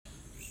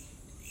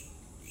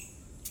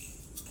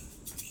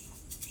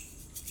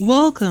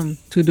Welcome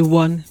to the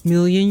 1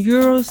 million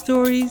euro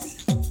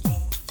stories.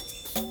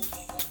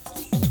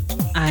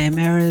 I am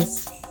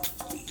Iris.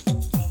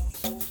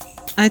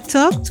 I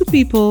talk to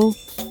people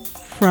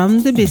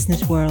from the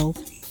business world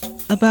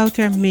about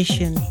their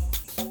mission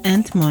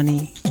and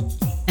money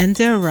and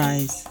their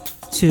rise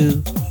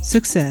to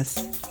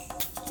success.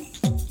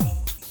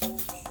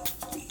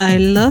 I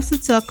love to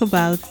talk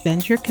about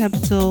venture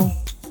capital,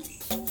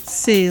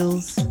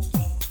 sales,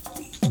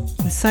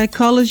 the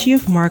psychology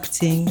of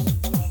marketing,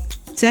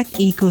 tech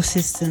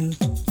ecosystem,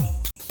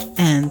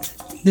 and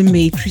the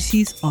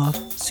matrices of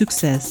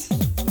success.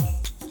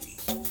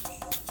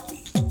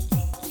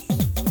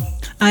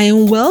 I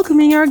am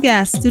welcoming our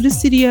guests to the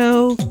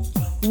studio.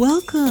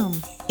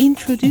 Welcome.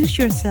 Introduce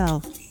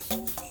yourself.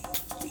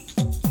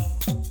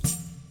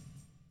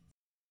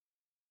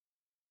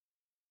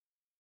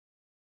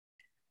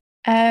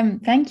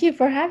 Thank you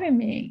for having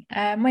me.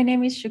 My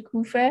name is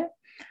Shokoofeh,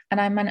 and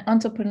I'm an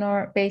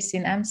entrepreneur based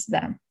in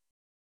Amsterdam.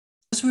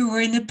 As we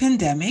were in the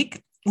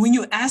pandemic, when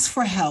you asked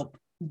for help,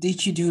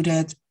 did you do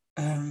that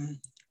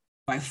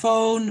by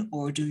phone,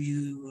 or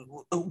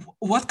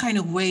what kind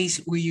of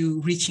ways were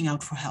you reaching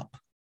out for help?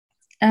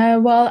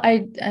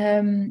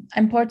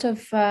 I'm part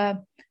of a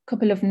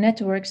couple of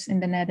networks in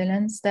the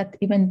Netherlands that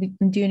even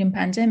during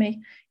pandemic,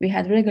 we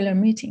had regular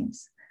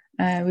meetings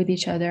with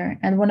each other.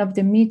 And one of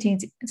the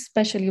meetings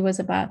especially was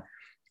about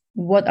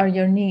what are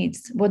your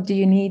needs? What do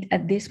you need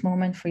at this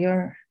moment for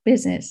your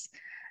business?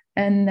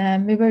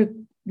 And we were a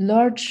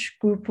large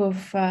group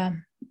of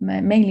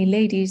mainly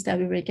ladies that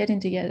we were getting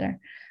together,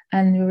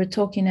 and we were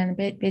talking and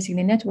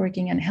basically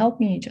networking and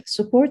helping each other,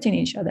 supporting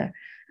each other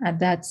at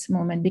that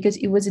moment, because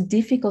it was a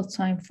difficult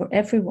time for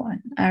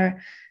everyone.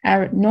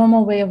 Our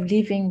normal way of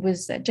living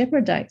was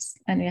jeopardized,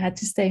 and we had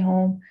to stay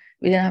home.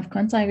 We didn't have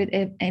contact with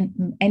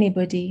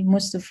anybody.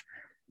 Most of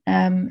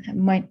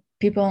my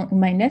people in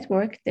my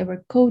network, they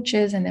were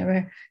coaches, and they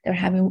were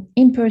having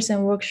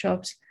in-person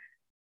workshops.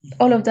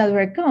 All of that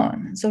were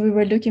gone. So we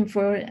were looking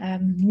for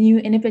new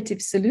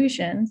innovative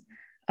solutions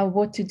of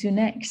what to do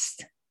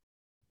next.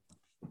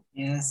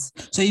 Yes.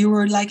 So you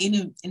were like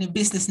in a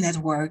business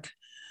network,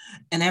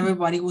 and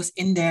everybody was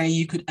in there.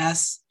 You could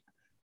ask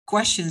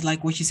questions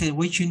like what you said,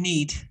 what you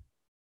need,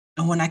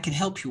 and what I can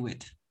help you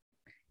with.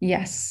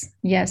 Yes.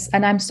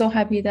 And I'm so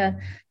happy that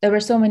there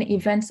were so many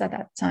events at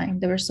that time.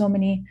 There were so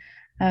many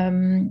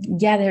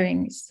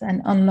gatherings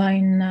and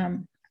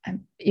online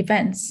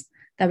events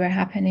that were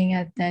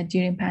happening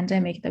during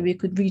pandemic, that we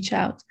could reach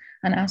out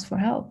and ask for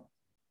help.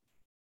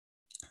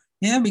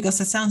 Yeah, because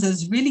that sounds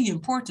as really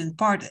important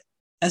part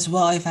as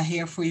well, if I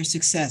hear for your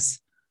success.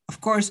 Of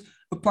course,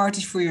 a part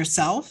is for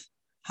yourself,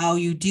 how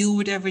you deal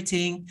with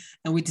everything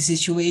and with the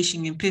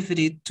situation and pivot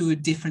it to a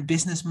different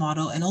business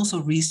model, and also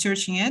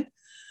researching it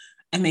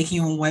and making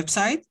your own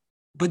website.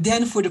 But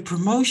then for the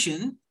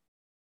promotion,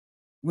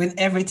 when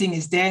everything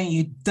is there and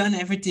you've done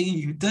everything,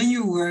 you've done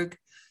your work,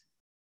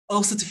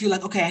 also to feel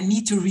like, okay, I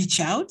need to reach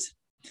out,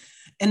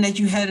 and that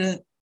you had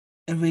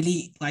a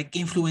really like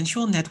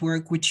influential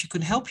network which you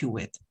could help you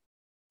with.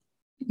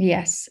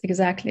 Yes,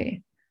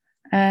 exactly.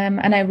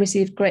 And I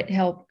received great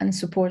help and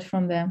support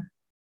from them.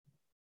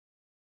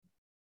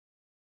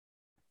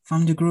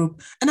 From the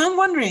group. And I'm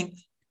wondering,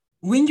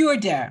 when you're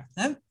there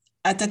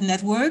at that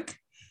network,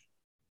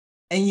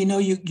 and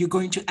you're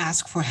going to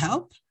ask for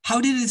help, how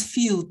did it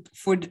feel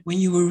when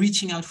you were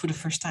reaching out for the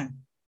first time?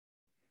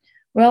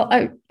 Well,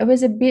 I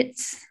was a bit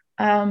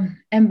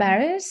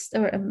embarrassed,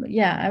 or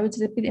I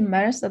was a bit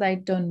embarrassed that I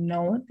don't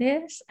know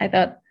this. I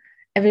thought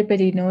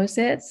everybody knows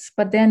it,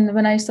 but then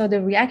when I saw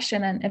the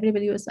reaction and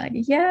everybody was like,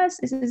 yes,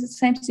 this is the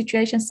same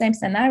situation, same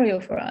scenario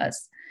for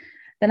us,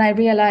 then I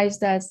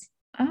realized that,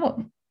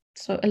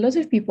 so a lot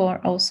of people are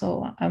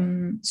also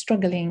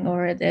struggling,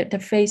 or they're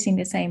facing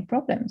the same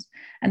problems,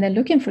 and they're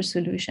looking for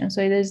solutions.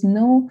 So there's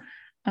no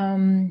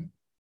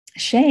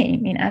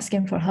shame in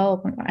asking for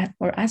help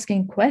or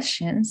asking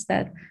questions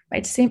that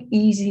might seem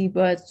easy,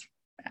 but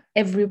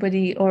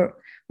everybody or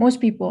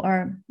most people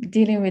are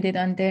dealing with it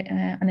on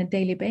a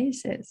daily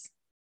basis.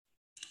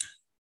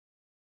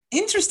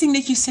 Interesting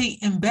that you say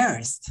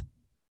embarrassed.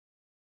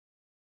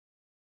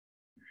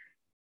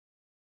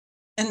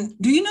 And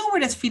do you know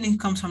where that feeling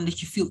comes from,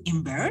 that you feel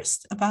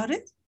embarrassed about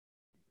it?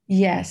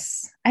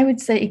 Yes, I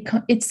would say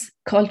it's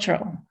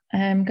cultural,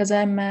 because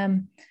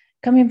I'm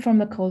coming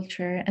from a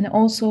culture, and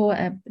also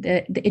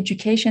the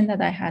education that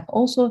I had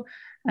also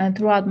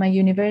throughout my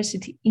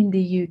university in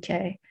the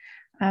UK.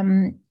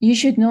 You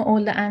should know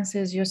all the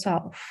answers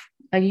yourself.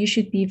 You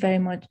should be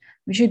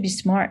you should be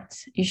smart.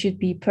 You should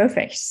be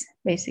perfect,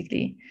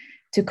 basically,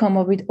 to come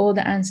up with all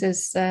the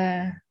answers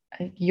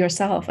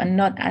yourself and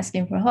not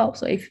asking for help.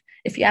 So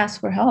if you ask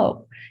for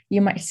help,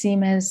 you might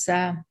seem as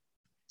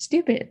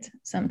stupid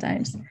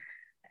sometimes.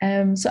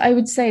 So I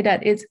would say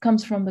that it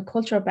comes from the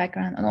cultural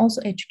background and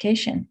also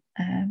education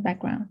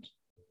background.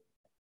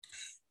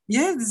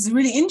 Yeah, this is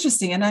really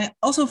interesting. And I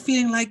also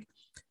feeling like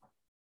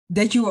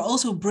that you are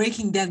also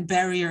breaking that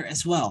barrier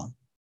as well.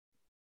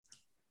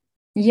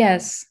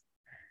 Yes,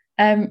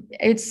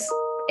 it's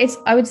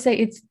I would say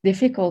it's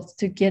difficult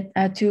to get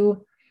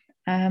to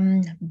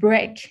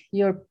break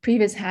your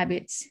previous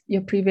habits,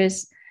 your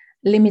previous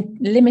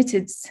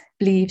limited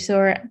beliefs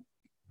or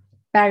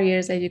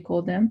barriers, as you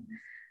call them,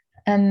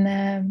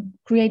 and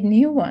create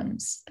new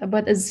ones.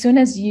 But as soon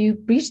as you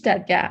bridge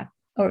that gap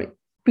or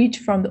bridge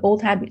from the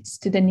old habits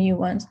to the new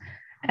ones,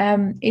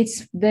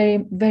 it's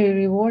very, very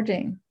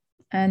rewarding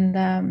and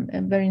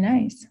very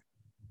nice.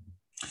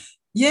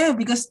 Yeah,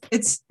 because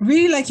it's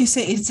really like you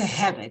say, it's a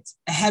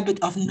habit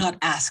of not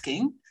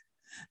asking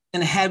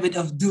and a habit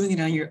of doing it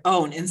on your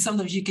own. And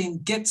sometimes you can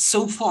get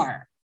so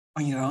far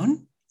on your own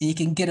and you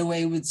can get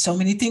away with so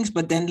many things.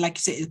 But then, like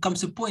you say, it comes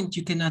to a point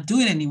you cannot do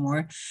it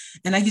anymore.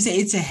 And like you say,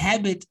 it's a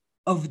habit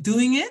of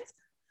doing it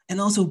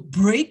and also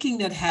breaking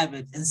that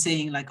habit and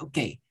saying like,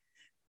 okay,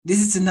 this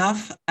is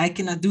enough. I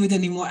cannot do it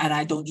anymore. And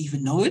I don't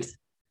even know it.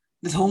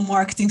 This whole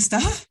marketing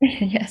stuff.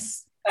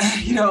 Yes.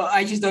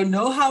 I just don't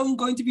know how I'm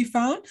going to be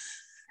found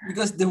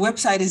because the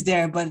website is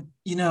there, but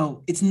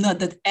it's not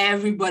that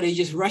everybody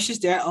just rushes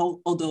there.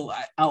 Although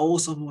I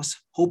also was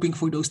hoping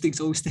for those things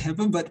always to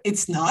happen, but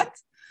it's not.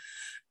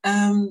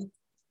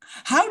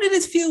 How did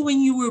it feel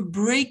when you were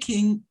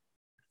breaking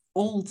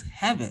old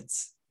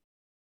habits?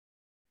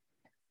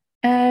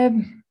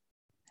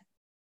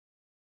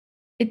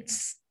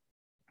 It's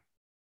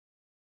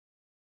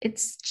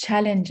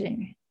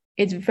challenging.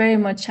 It's very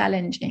much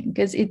challenging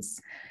because it's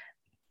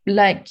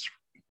like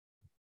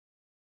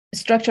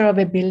structure of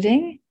a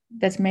building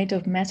that's made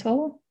of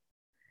metal,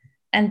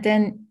 and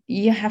then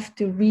you have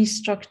to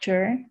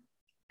restructure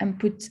and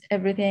put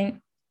everything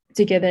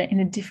together in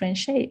a different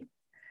shape.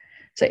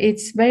 So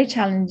it's very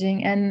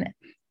challenging, and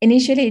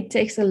initially it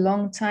takes a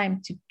long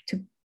time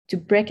to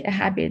break a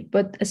habit,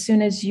 but as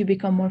soon as you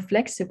become more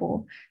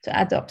flexible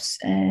to adopt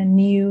a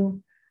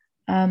new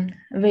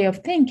way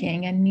of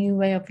thinking, a new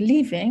way of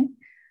living,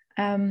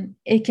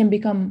 it can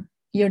become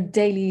your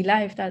daily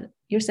life that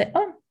you say,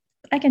 oh,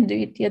 I can do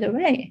it the other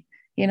way.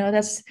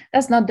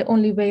 That's not the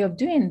only way of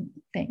doing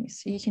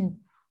things.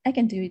 I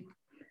can do it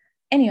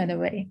any other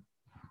way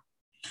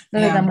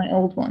other than my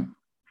old one.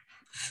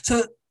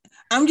 So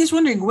I'm just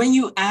wondering, when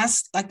you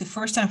asked like the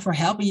first time for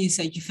help and you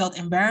said you felt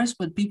embarrassed,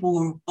 but people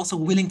were also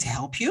willing to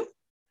help you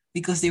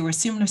because they were a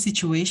similar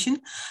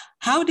situation.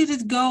 How did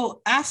it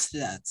go after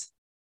that?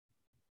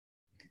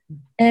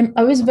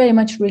 I was very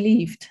much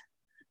relieved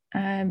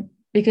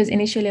because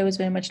initially I was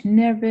very much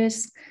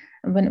nervous.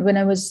 When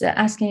I was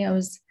asking, I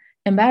was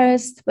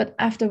embarrassed, but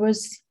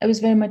afterwards I was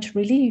very much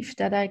relieved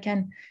that I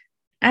can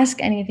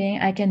ask anything,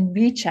 I can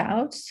reach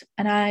out,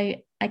 and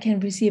I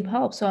can receive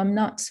help. So I'm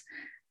not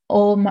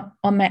all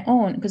on my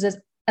own, because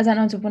as an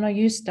entrepreneur,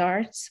 you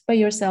start by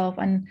yourself,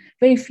 and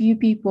very few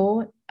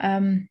people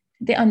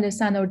they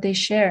understand or they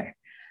share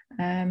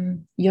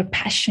your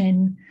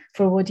passion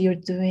for what you're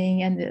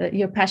doing and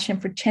your passion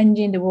for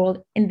changing the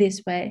world in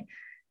this way.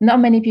 Not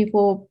many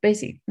people,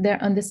 basically,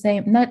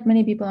 not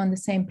many people on the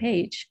same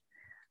page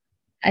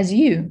as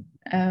you,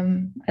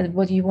 at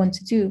what you want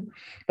to do.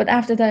 But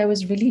after that, I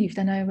was relieved,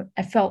 and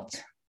I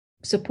felt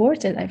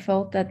supported. I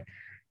felt that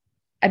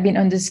I've been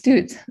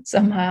understood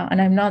somehow,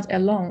 and I'm not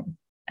alone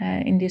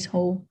in this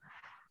whole,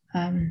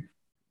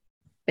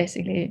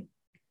 basically,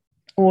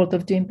 world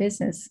of doing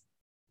business.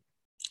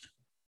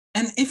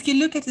 And if you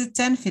look at the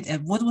 10Fit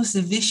app, what was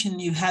the vision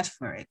you had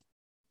for it?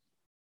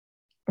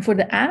 For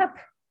the app?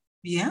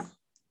 Yeah.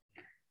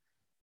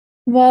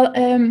 Well,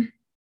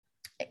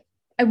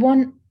 I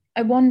want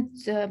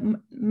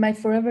my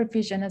forever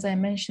vision, as I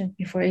mentioned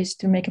before, is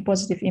to make a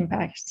positive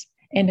impact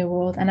in the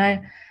world. And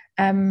I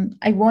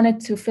wanted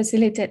to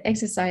facilitate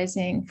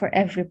exercising for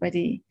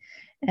everybody,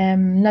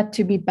 not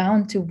to be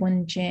bound to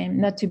one gym,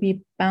 not to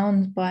be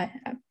bound by,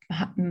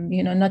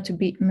 not to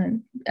be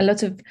a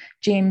lot of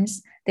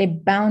gyms. They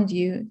bound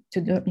you to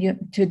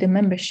the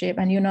membership,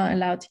 and you're not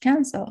allowed to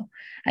cancel.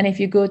 And if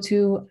you go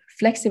to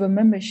flexible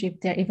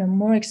membership, they're even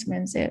more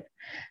expensive.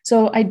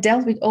 So I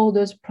dealt with all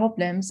those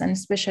problems, and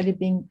especially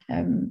being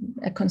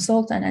a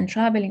consultant and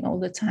traveling all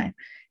the time,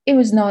 it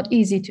was not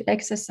easy to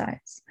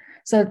exercise.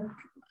 So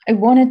I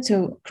wanted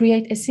to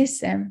create a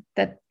system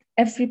that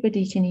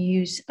everybody can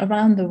use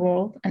around the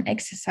world and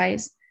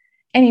exercise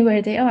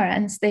anywhere they are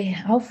and stay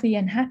healthy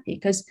and happy,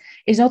 because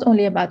it's not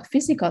only about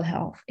physical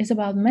health, it's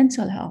about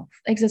mental health.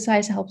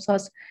 Exercise helps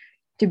us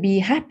to be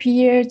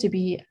happier, to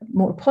be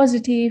more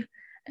positive,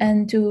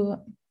 and to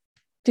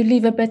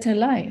live a better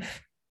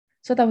life.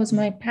 So that was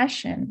my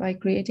passion by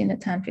creating the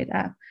 10Fit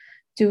app,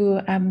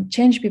 to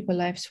change people's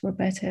lives for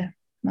better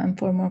and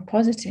for more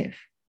positive.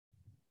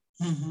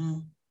 Mm-hmm.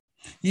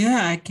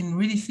 Yeah, I can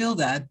really feel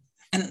that.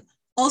 And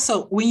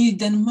also, when you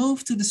then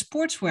moved to the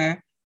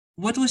sportswear,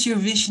 what was your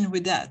vision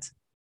with that?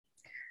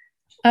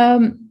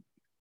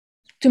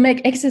 To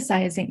make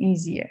exercising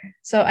easier.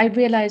 So I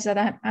realized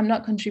that I'm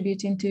not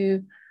contributing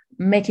to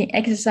making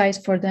exercise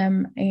for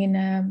them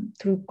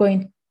through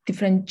going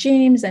different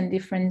gyms and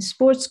different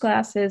sports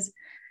classes.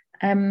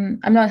 I'm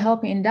not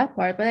helping in that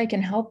part, but I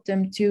can help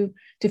them to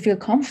feel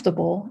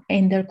comfortable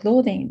in their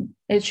clothing.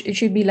 It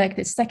should be like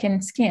the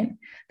second skin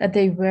that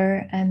they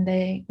wear, and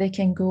they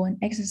can go and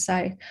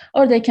exercise,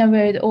 or they can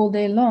wear it all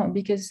day long,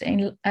 because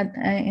in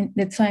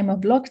the time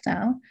of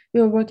lockdown,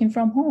 we were working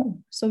from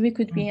home. So we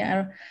could be in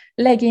our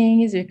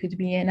leggings, we could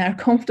be in our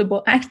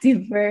comfortable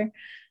active wear.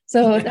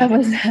 So that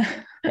was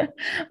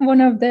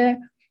one of the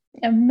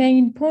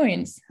main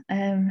points,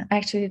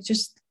 actually,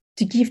 just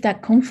to give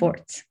that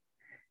comfort.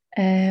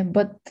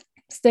 But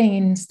staying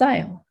in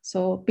style,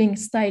 so being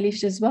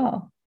stylish as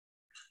well.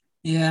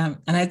 Yeah,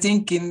 and I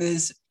think in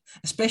this,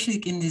 especially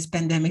in this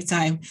pandemic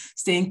time,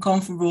 staying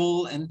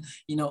comfortable and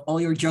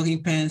all your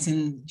jogging pants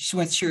and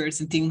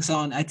sweatshirts and things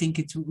on, I think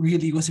it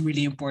really was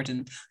really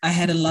important. I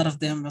had a lot of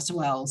them as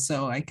well,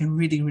 so I can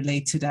really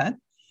relate to that.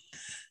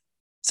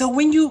 So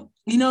when you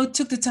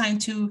took the time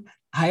to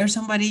hire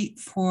somebody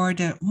for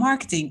the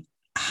marketing,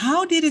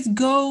 how did it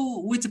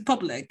go with the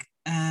public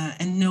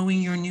and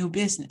knowing your new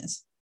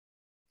business?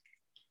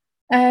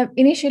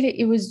 Initially,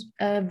 it was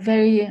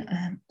very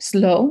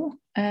slow,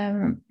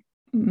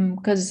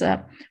 because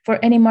for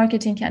any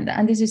marketing campaign,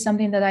 and this is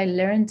something that I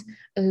learned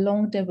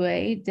along the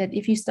way, that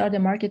if you start a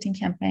marketing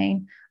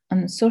campaign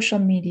on social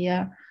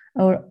media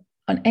or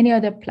on any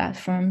other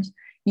platforms,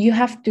 you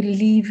have to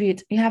leave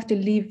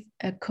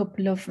a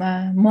couple of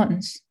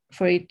months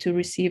for it to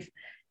receive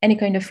any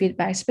kind of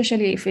feedback,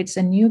 especially if it's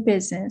a new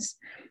business.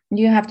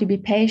 You have to be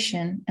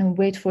patient and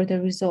wait for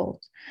the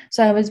result.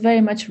 So I was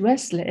very much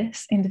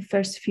restless in the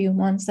first few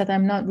months that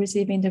I'm not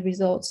receiving the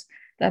results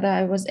that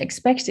I was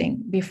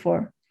expecting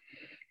before.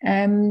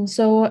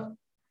 So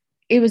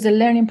it was a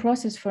learning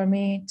process for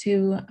me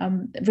to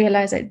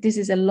realize that this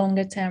is a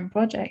longer term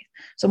project.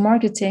 So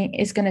marketing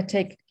is going to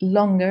take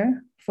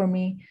longer for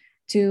me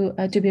to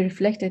be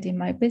reflected in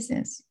my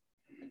business.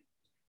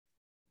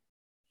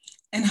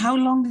 And how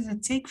long did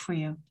it take for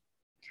you?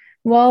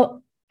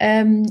 Well,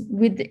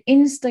 with the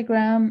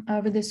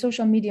Instagram, with the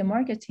social media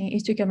marketing,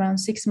 it took around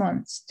 6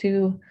 months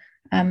to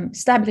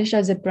establish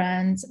as a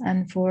brand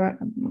and for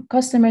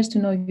customers to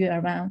know you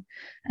around.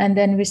 And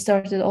then we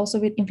started also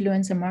with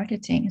influencer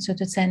marketing. So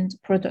to send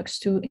products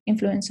to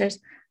influencers,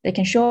 they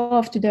can show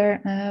off to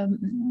their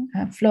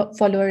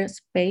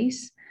followers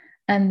base.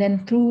 And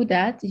then through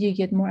that, you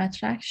get more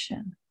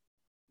attraction.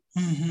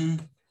 Mm-hmm.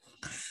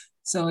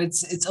 So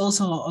it's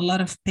also a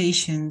lot of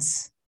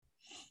patience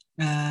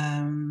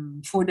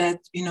for that,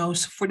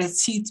 for that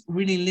seed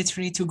really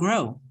literally to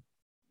grow.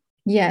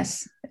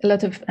 Yes, a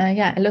lot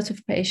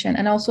of patience,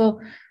 and also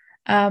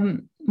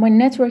my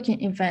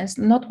networking events.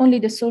 Not only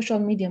the social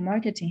media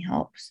marketing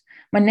helps.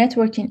 My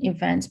networking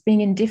events,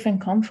 being in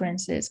different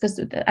conferences, because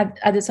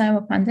at the time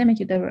of pandemic,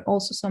 there were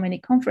also so many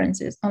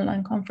conferences,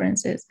 online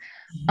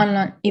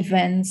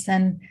events,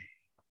 and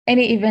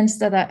any events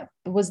that I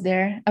was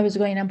there, I was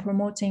going and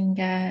promoting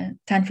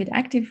Tanfit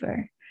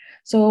Activewear.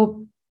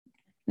 So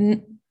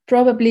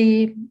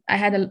probably I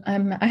had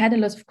a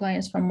lot of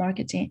clients from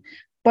marketing,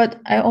 but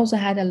I also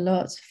had a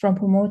lot from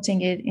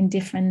promoting it in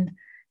different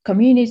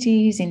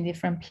communities, in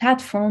different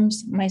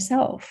platforms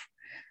myself.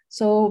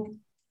 So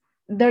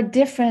there are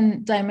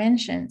different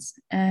dimensions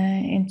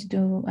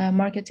into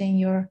marketing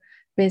your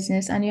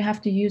business, and you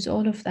have to use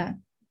all of that,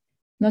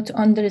 not to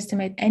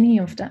underestimate any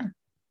of them.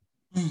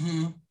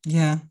 Mm-hmm.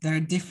 Yeah, there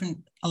are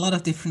a lot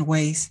of different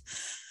ways.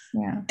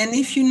 Yeah. And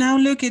if you now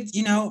look at,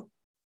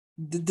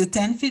 the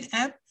Tanfit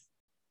app,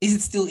 is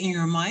it still in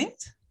your mind?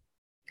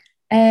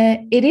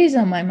 It is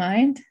on my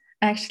mind,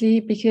 actually,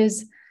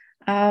 because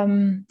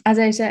as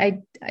I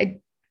said, I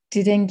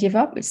didn't give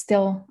up. It's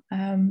still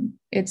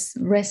it's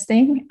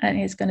resting, and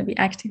it's going to be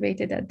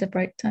activated at the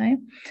right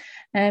time.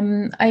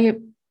 I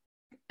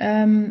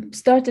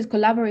started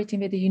collaborating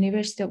with the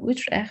University of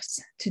Utrecht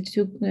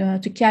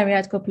to carry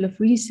out a couple of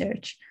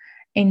research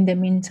in the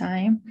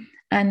meantime,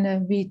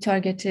 and we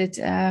targeted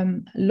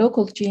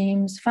local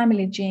gyms,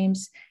 family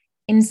gyms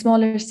in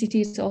smaller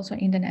cities, also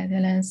in the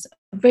Netherlands,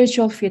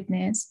 virtual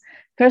fitness,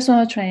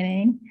 personal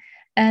training.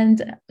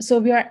 And so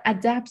we are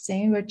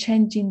adapting, we're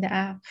changing the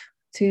app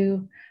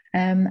to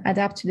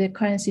adapt to the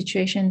current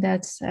situation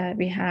that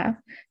we have,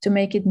 to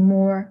make it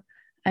more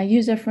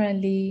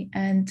user-friendly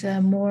and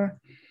more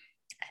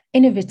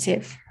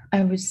innovative,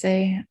 I would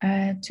say,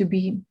 to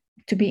be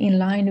in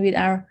line with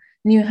our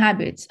new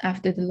habits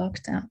after the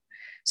lockdown.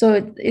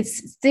 So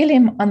it's still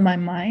on my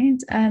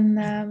mind,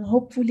 and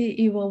hopefully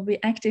it will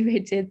be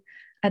activated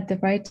at the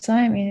right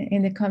time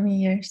in the coming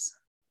years.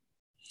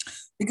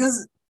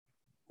 Because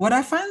what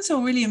I find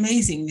so really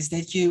amazing is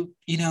that you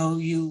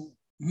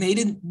made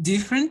a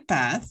different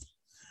path.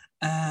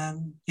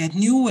 You had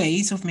new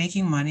ways of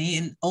making money,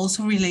 and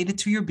also related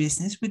to your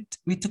business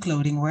with the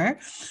clothing wear.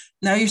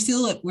 Now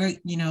we're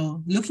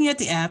looking at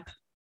the app,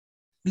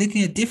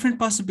 looking at different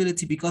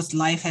possibility, because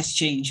life has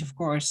changed, of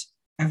course,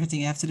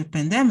 everything after the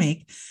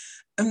pandemic.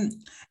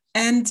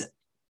 And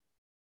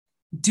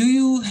do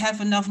you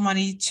have enough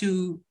money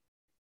to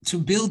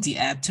build the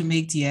app, to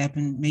make the app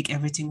and make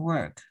everything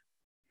work?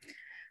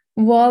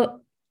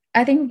 Well,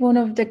 I think one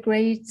of the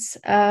great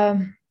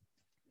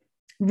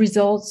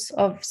results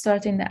of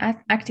starting the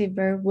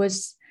Activewear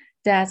was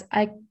that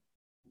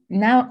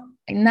now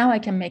I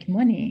can make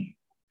money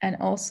and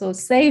also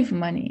save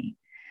money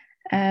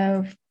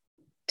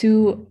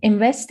to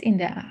invest in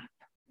the app.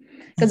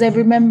 Because I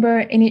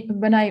remember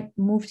when I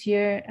moved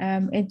here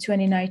in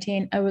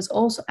 2019, I was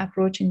also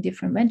approaching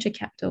different venture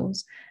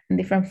capitals and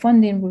different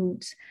funding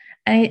routes.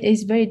 And it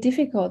is very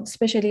difficult,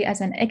 especially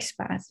as an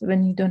expat,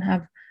 when you don't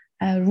have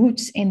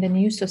roots in the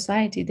new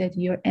society that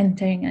you're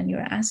entering and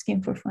you're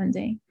asking for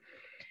funding.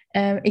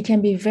 It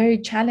can be very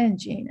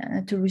challenging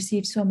to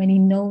receive so many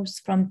no's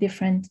from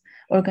different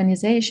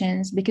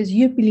organizations because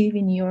you believe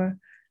in your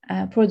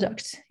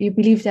product. You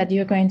believe that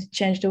you're going to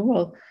change the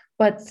world.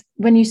 But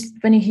when you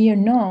hear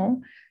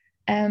no,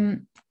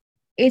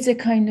 it's a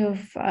kind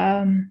of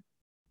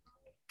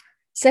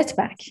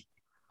setback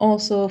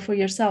also for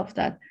yourself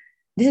that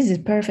this is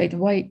perfect.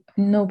 Why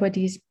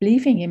nobody's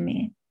believing in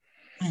me?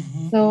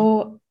 Mm-hmm.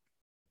 So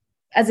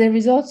as a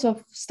result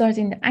of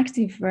starting the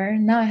Activewear,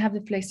 now I have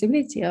the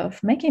flexibility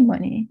of making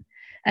money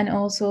and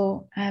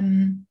also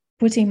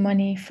putting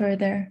money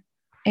further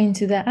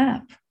into the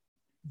app.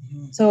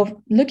 Mm-hmm.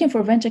 So looking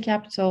for venture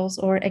capitals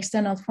or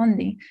external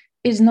funding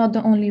is not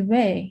the only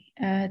way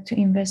to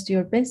invest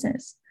your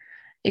business.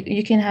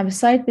 You can have a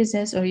side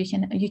business, or you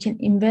can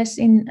invest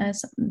in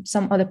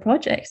some other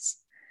projects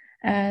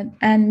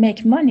and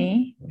make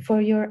money for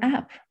your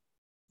app.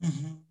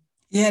 Mm-hmm.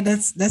 Yeah,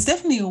 that's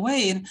definitely a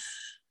way. And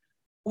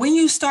when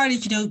you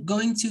started,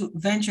 going to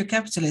venture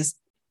capitalists,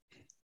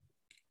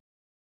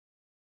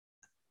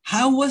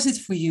 how was it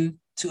for you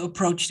to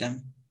approach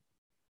them?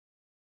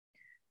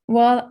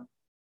 Well,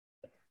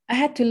 I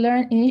had to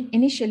learn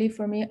initially.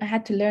 For me, I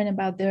had to learn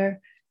about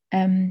their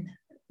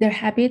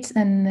habits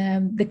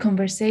and the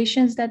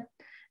conversations that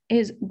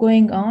is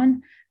going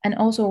on, and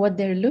also what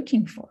they're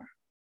looking for,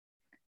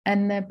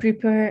 and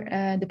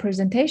prepare the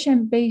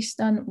presentation based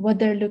on what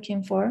they're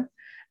looking for,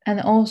 and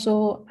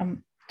also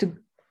to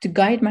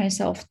guide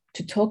myself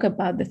to talk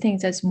about the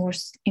things that's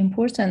most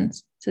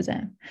important to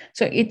them.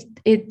 So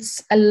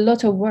it's a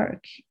lot of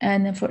work,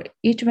 and for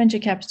each venture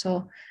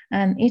capital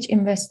and each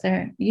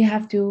investor, you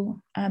have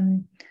to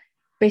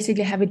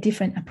basically have a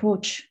different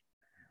approach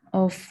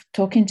of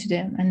talking to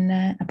them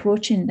and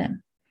approaching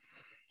them.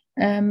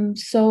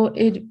 So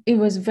it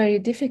was very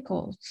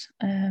difficult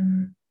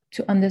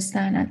to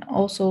understand, and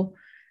also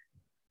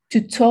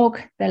to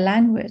talk the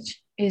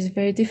language is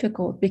very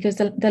difficult because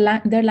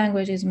their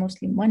language is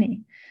mostly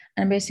money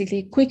and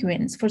basically quick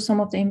wins for some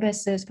of the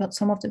investors, but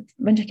some of the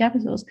venture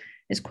capitals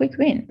is quick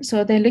win.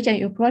 So they look at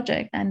your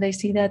project and they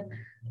see that,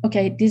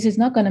 okay, this is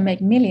not going to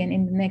make million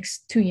in the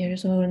next 2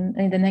 years or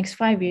in the next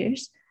 5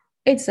 years.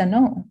 It's a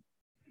no.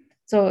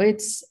 So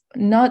it's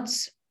not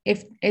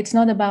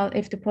about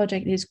if the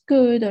project is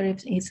good or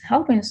if it's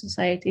helping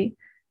society.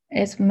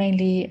 It's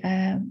mainly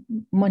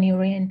money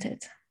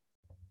oriented.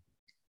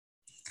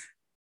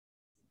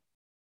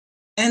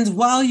 And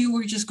while you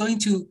were just going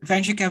to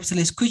venture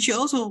capitalists,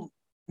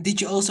 did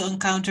you also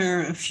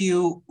encounter a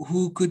few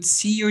who could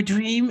see your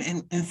dream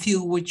and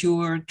feel what you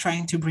were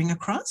trying to bring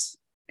across?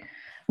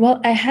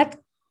 Well, I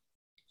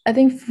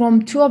think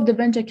from two of the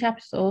venture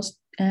capitals,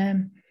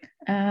 two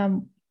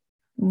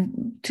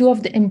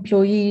of the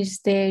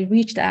employees, they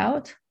reached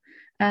out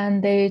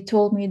and they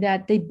told me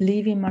that they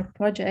believe in my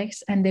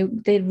projects, and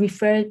they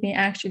referred me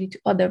actually to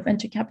other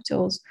venture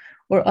capitals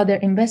or other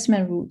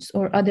investment routes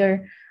or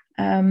other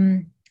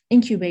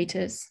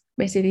incubators,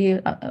 basically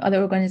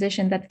other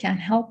organizations that can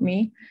help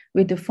me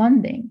with the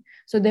funding.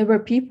 So there were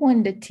people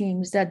in the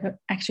teams that were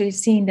actually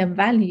seeing the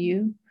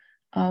value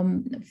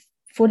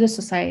for the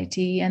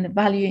society and the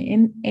value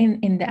in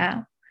the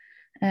app.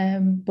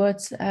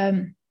 But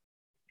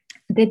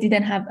they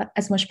didn't have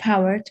as much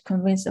power to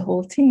convince the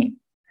whole team.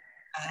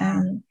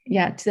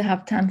 To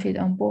have Tanfid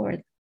on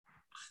board.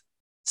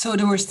 So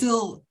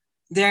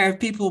there are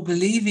people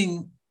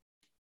believing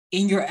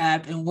in your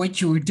app and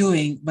what you were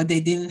doing, but they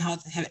didn't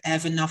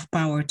have enough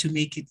power to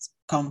make it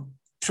come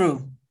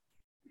true.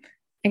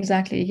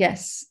 Exactly,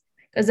 yes.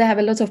 Because they have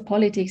a lot of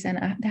politics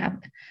and they have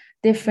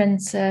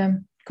different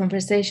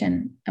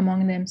conversation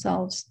among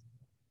themselves.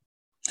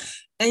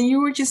 And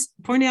you were just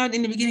pointing out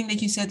in the beginning,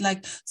 like you said,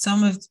 like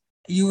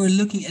you were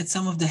looking at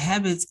some of the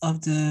habits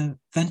of the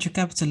venture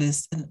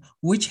capitalists. And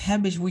which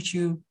habits would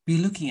you be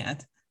looking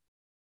at?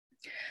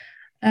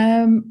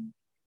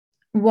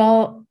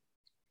 Well,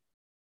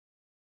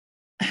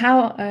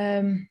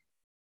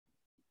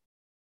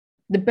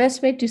 the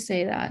best way to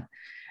say that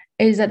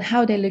is that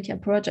how they look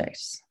at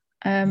projects,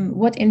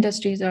 what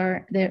industries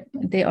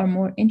they are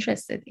more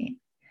interested in,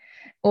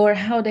 or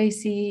how they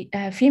see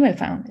female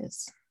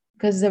founders,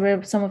 because there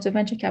were some of the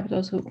venture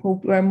capitals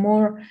who were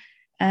more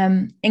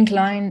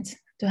inclined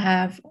to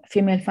have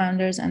female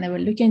founders, and they were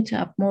looking to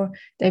have more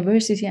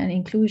diversity and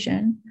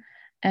inclusion.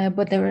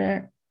 But there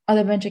were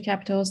other venture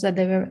capitals that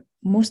they were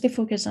mostly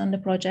focused on the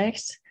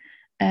projects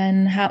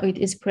and how it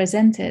is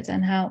presented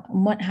and how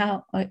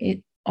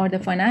it are the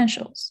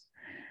financials.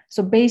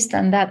 So based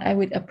on that, I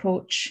would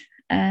approach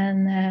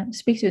and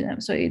speak to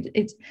them. So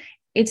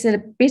it's a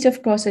bit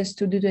of process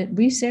to do the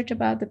research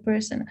about the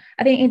person.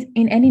 I think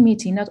in any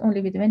meeting, not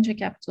only with venture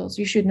capitals,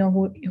 you should know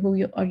who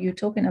you're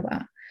talking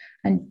about,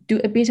 and do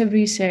a bit of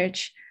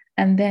research,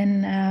 and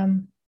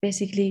then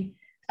basically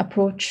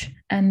approach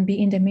and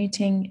be in the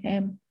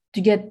meeting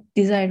to get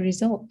desired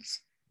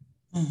results.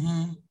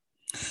 Mm-hmm.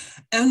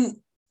 And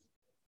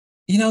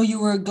you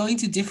were going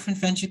to different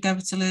venture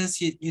capitalists.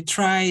 You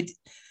tried.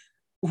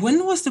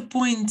 When was the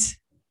point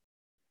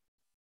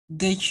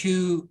that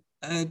you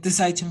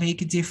decide to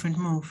make a different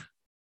move?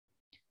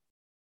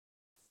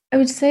 I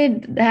would say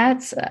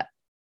that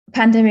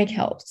pandemic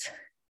helped.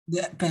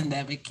 The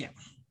pandemic, yeah.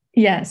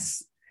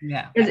 Yes.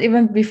 Yeah. Because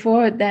even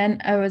before then,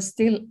 I was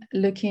still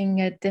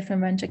looking at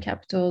different venture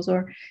capitals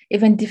or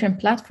even different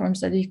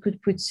platforms that you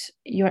could put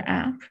your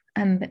app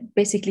and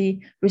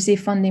basically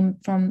receive funding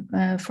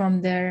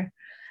from their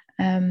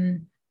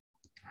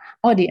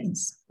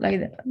audience. Like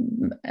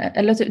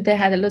they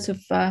had a lot of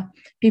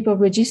people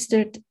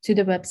registered to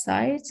the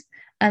website,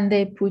 and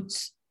they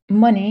put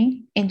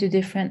money into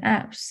different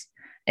apps.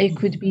 It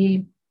could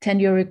be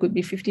 €10, it could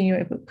be €15,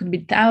 it could be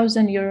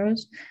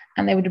 €1,000,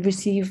 and they would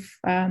receive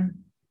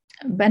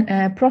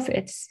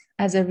profits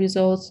as a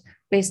result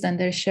based on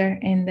their share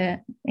in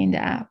the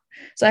app.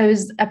 So I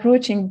was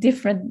approaching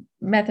different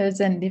methods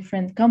and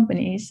different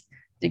companies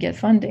to get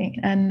funding,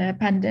 and the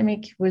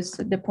pandemic was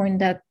the point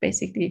that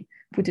basically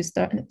put a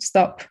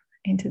stop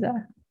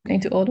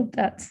into all of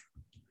that.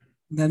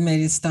 That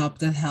made it stop.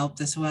 That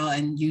helped as well.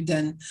 And you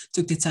then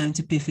took the time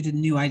to pivot a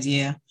new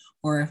idea,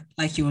 or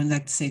like you would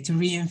like to say, to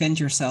reinvent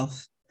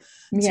yourself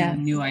to a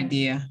new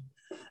idea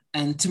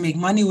and to make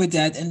money with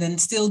that. And then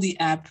still the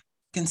app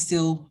can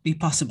still be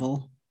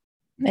possible.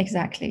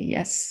 Exactly,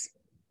 yes.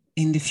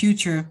 In the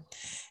future.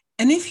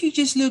 And if you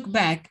just look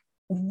back,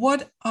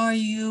 what are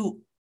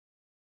you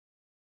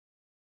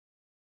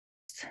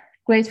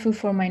grateful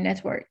for? My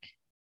network,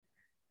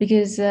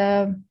 because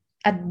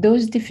at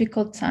those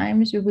difficult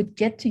times we would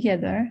get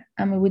together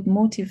and we would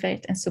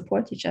motivate and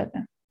support each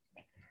other.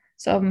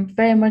 So I'm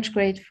very much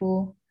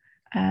grateful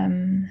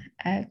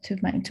to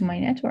my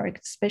network,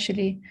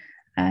 especially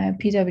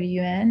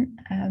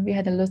PWN. We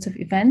had a lot of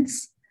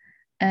events,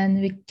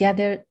 and we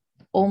gathered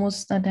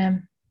almost on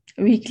a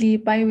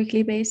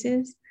bi-weekly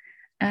basis,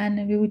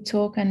 and we would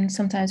talk, and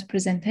sometimes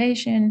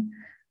presentation,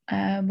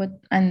 and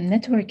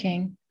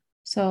networking.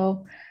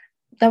 So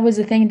that was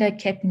the thing that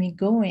kept me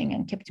going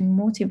and kept me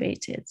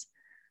motivated.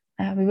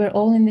 We were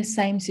all in the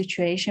same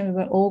situation. We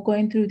were all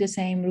going through the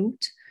same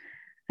route,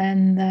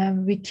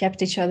 and we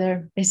kept each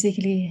other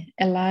basically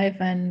alive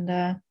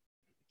and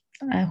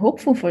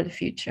hopeful for the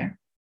future.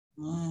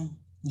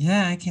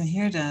 Yeah, I can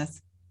hear that.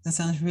 That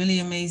sounds really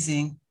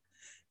amazing.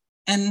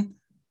 And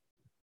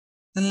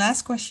the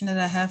last question that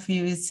I have for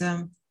you is,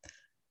 and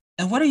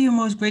what are you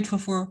most grateful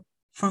for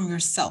from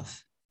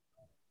yourself?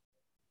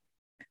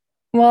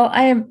 Well,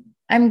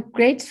 I'm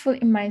grateful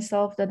in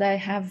myself that I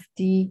have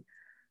the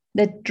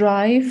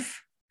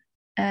drive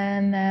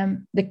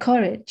and the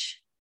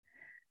courage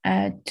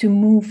to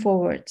move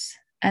forwards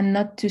and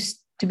not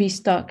to be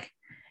stuck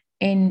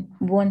in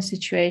one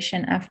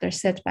situation after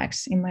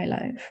setbacks in my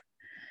life.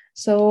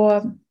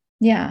 So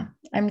yeah,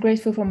 I'm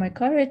grateful for my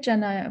courage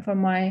and for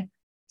my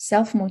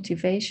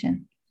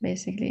self-motivation,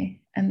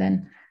 basically, and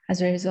then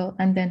as a result,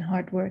 and then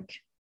hard work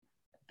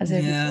as a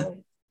result.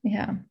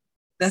 Yeah.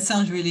 That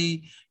sounds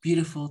really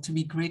beautiful, to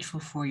be grateful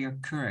for your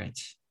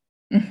courage.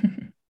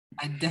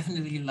 I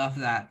definitely love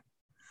that.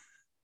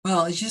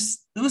 Well, it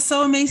was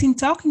so amazing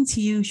talking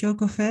to you,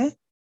 Shokoofeh.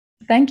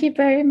 Thank you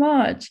very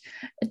much.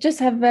 I just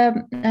have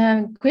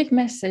a quick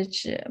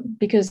message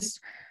because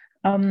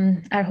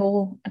our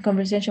whole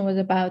conversation was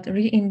about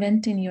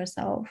reinventing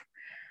yourself.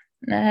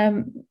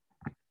 A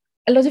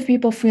lot of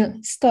people feel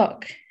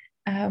stuck,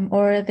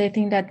 or they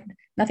think that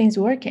nothing's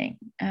working,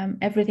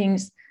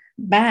 everything's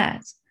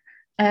bad.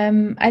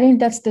 I think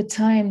that's the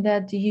time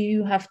that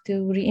you have to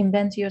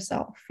reinvent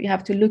yourself. You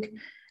have to look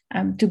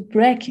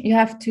you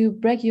have to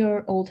break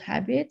your old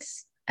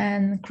habits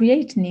and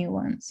create new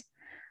ones.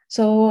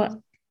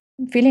 So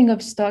feeling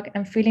of stuck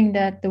and feeling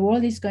that the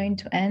world is going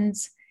to end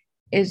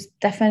is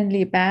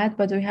definitely bad,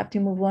 but we have to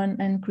move on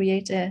and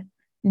create a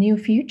new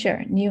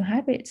future, new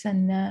habits,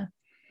 and a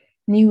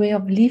new way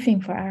of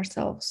living for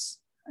ourselves.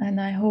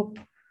 And I hope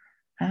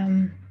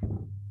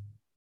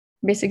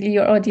basically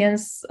your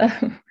audience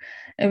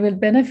will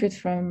benefit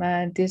from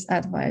this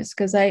advice,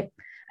 because I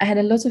had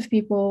a lot of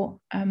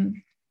people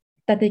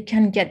that they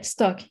can get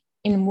stuck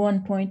in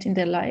one point in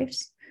their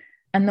lives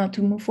and not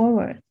to move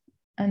forward.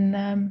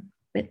 And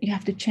but you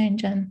have to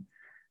change and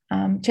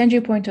change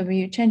your point of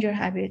view, change your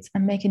habits,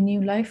 and make a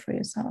new life for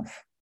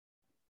yourself.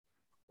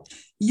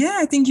 Yeah,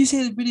 I think you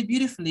said it really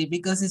beautifully,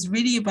 because it's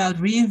really about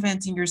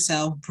reinventing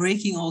yourself,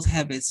 breaking old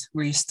habits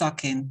where you're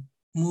stuck in,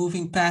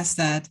 moving past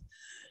that,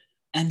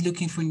 and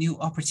looking for new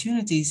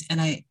opportunities.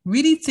 And I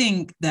really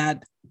think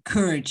that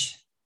courage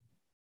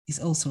is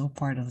also a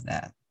part of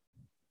that.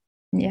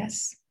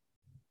 Yes,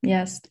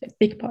 a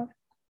big part.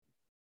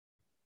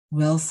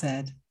 Well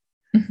said.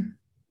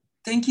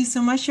 Thank you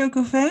so much,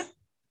 Shokoofeh.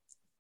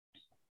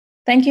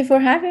 Thank you for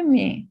having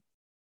me.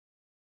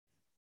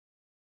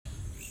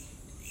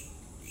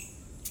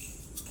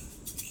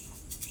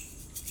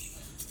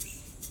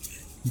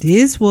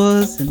 This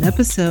was an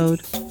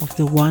episode of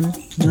the 1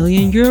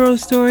 million euro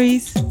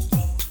stories.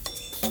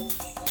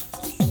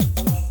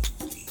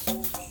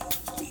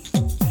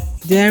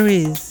 There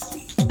is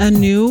a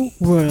new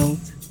world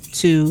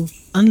to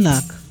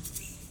unlock.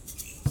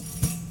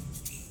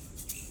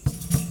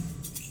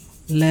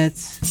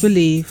 Let's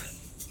believe.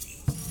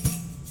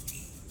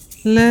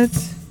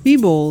 Let's be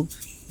bold.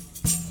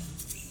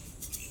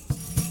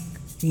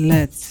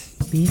 Let's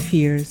be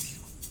fierce.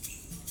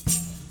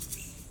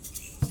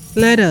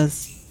 Let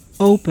us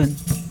open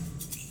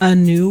a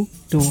new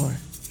door.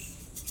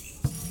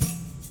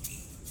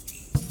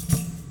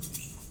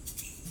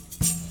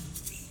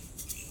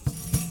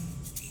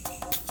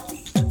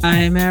 I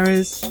am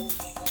Iris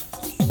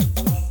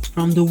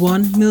from the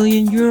 1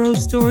 million euro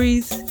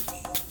stories.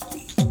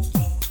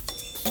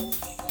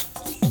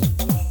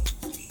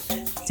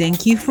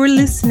 Thank you for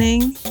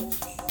listening.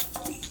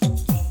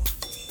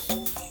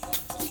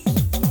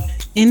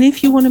 And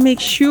if you want to make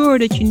sure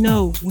that you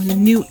know when a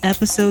new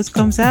episode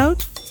comes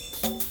out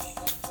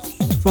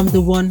from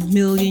the 1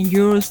 million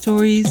euro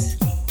stories,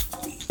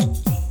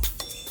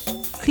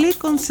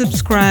 click on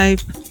subscribe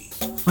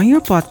on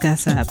your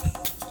podcast app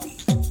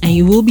and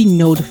you will be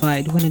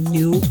notified when a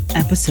new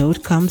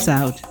episode comes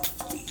out.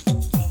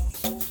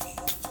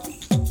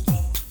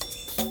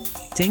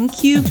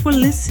 Thank you for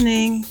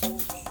listening,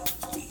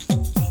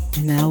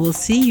 and I will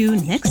see you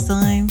next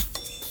time.